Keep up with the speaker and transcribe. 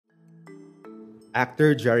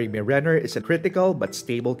Actor Jeremy Renner is in critical but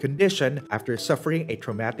stable condition after suffering a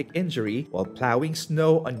traumatic injury while plowing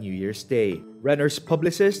snow on New Year's Day. Renner's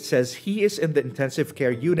publicist says he is in the intensive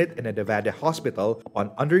care unit in a Nevada hospital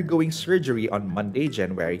upon undergoing surgery on Monday,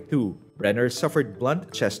 January 2. Renner suffered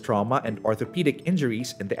blunt chest trauma and orthopedic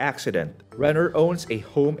injuries in the accident. Renner owns a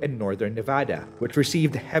home in northern Nevada, which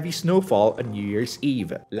received heavy snowfall on New Year's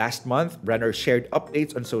Eve. Last month, Renner shared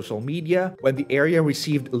updates on social media when the area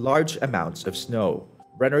received large amounts of snow.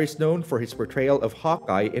 Renner is known for his portrayal of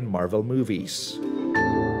Hawkeye in Marvel movies.